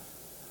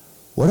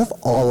 What if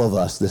all of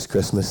us this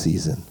Christmas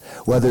season,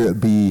 whether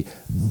it be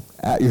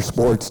at your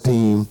sports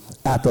team,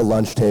 at the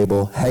lunch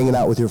table, hanging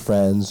out with your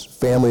friends,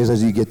 families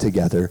as you get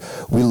together,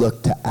 we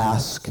look to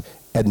ask,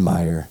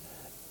 admire,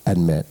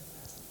 admit.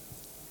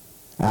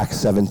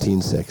 Acts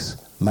 17:6,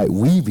 might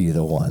we be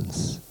the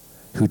ones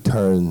who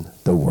turn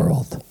the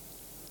world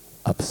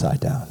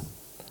upside down?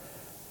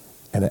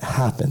 And it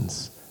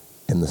happens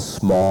in the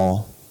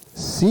small,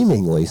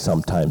 seemingly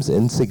sometimes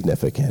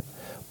insignificant,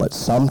 but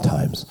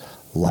sometimes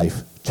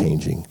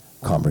life-changing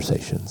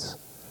conversations.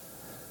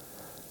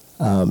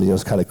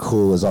 What's kind of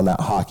cool is on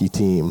that hockey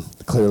team,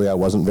 clearly I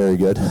wasn't very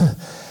good.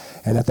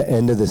 And at the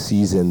end of the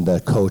season, the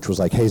coach was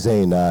like, hey,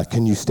 Zane,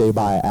 can you stay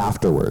by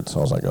afterwards? So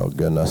I was like, oh,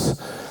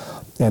 goodness.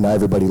 And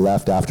everybody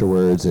left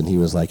afterwards, and he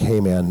was like, hey,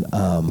 man,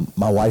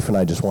 my wife and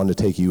I just wanted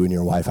to take you and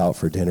your wife out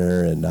for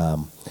dinner. And I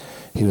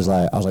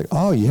was like,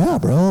 oh, yeah,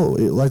 bro,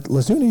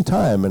 let's do it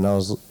anytime. And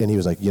he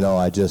was like,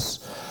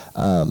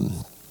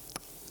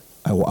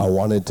 I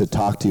wanted to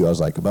talk to you. I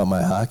was like, about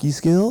my hockey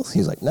skills?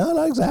 He's like, no,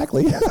 not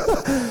exactly.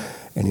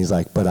 And he's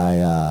like, but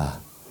I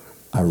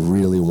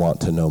really want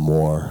to know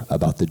more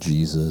about the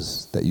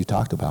Jesus that you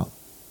talked about.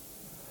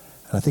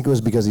 And I think it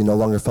was because he no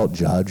longer felt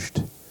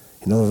judged.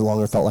 He no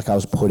longer felt like I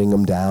was putting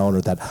him down,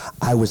 or that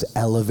I was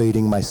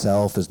elevating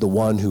myself as the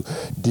one who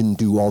didn't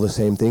do all the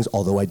same things,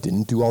 although I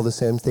didn't do all the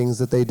same things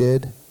that they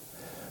did.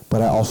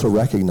 But I also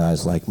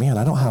recognized, man,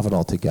 I don't have it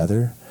all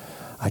together.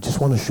 I just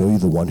want to show you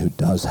the one who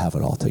does have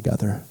it all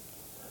together,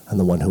 and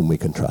the one whom we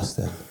can trust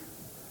in.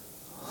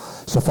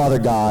 So, Father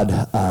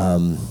God,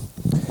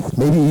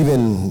 maybe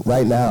even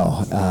right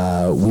now,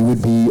 we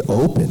would be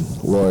open,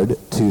 Lord,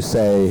 to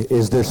say,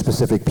 is there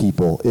specific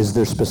people, is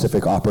there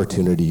specific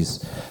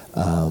opportunities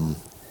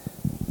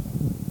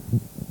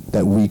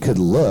that we could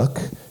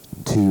look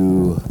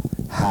to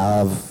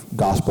have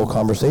gospel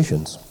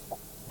conversations?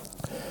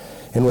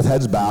 And with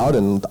heads bowed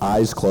and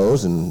eyes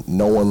closed and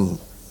no one,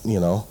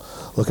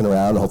 looking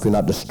around, hopefully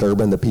not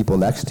disturbing the people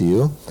next to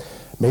you,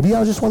 maybe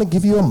I just want to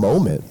give you a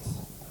moment.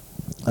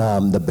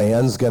 The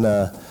band's going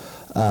to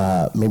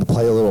maybe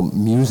play a little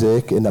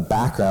music in the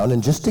background,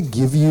 and just to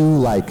give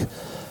you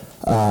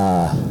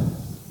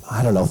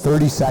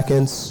 30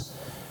 seconds.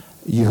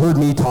 You heard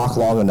me talk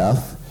long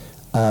enough.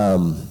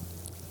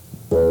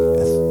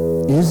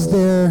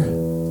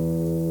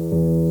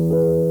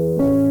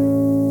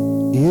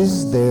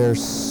 Is there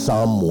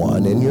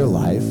someone in your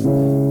life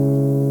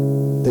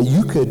that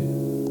you could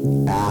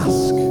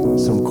ask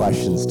some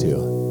questions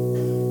to?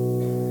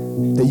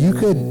 That you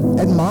could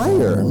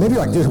admire? Maybe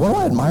you're like, dude, what do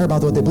I admire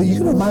about what they believe?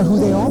 You could admire who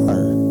they are.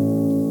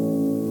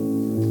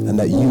 And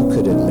that you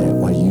could admit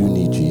why you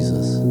need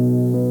Jesus.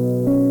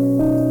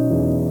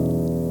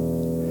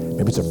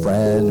 Maybe it's a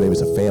friend, maybe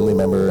it's a family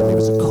member, maybe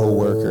it's a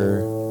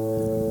coworker,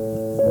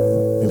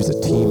 maybe it's a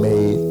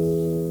teammate.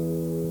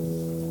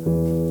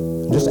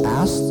 And just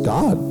ask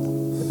God,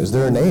 is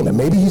there a name? And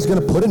maybe he's going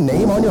to put a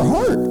name on your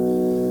heart.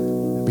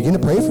 Begin to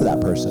pray for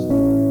that person.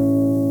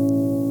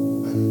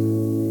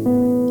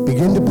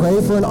 Begin to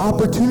pray for an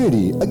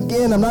opportunity.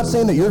 Again, I'm not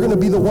saying that you're going to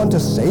be the one to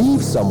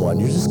save someone.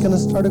 You're just going to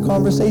start a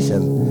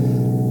conversation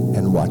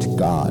and watch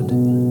God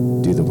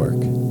do the work.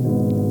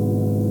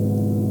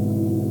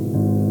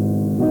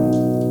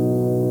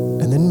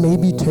 And then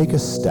maybe take a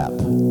step.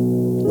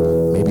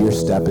 Maybe your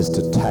step is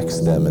to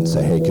text them and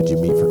say, hey, could you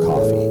meet for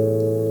coffee?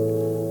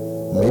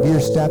 Maybe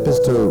your step is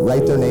to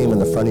write their name in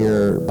the front of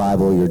your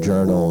Bible, your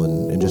journal,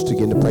 and just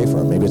begin to pray for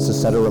them. Maybe it's to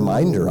set a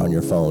reminder on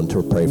your phone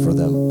to pray for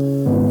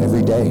them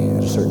every day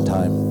at a certain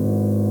time.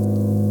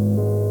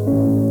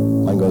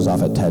 Mine goes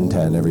off at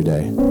 10:10 every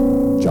day.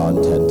 John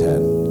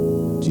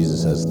 10:10.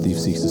 Jesus says, thief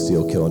seeks to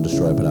steal, kill, and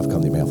destroy, but I've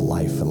come that you may have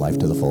life and life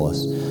to the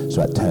fullest.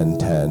 So at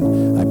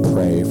 10:10, I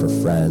pray for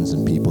friends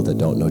and people that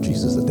don't know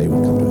Jesus, that they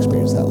would come to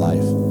experience that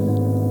life.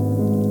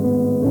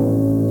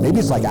 Maybe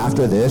it's like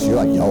after this, you're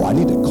like, yo, I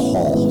need to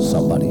call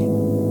somebody.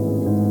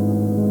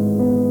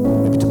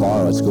 Maybe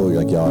tomorrow at school,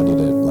 you're like, yo, I need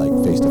to, like,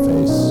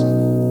 face-to-face.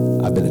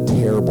 I've been a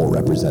terrible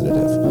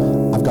representative.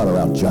 I've gone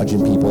around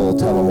judging people,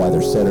 telling them why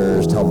they're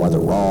sinners, telling them why they're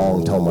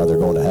wrong, telling them why they're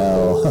going to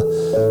hell.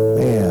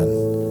 Man,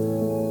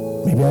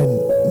 maybe I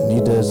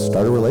need to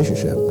start a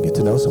relationship, get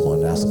to know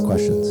someone, ask them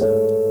questions.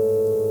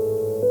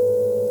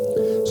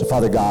 So,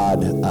 Father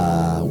God,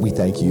 we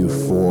thank you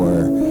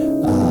for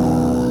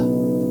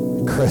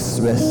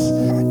Christmas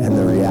and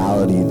the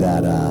reality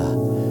that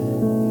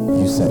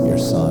you sent your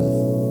Son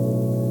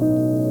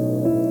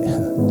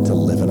to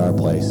live in our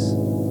place,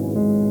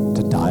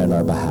 to die on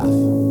our behalf,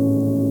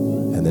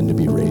 and then to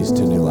be raised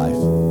to new life.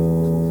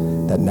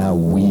 That now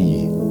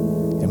we,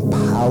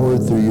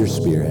 empowered through your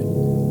Spirit,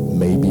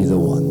 may be the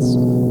ones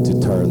to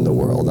turn the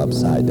world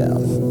upside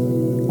down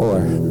or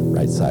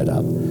right side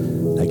up.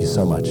 Thank you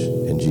so much.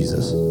 In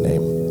Jesus'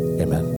 name, amen.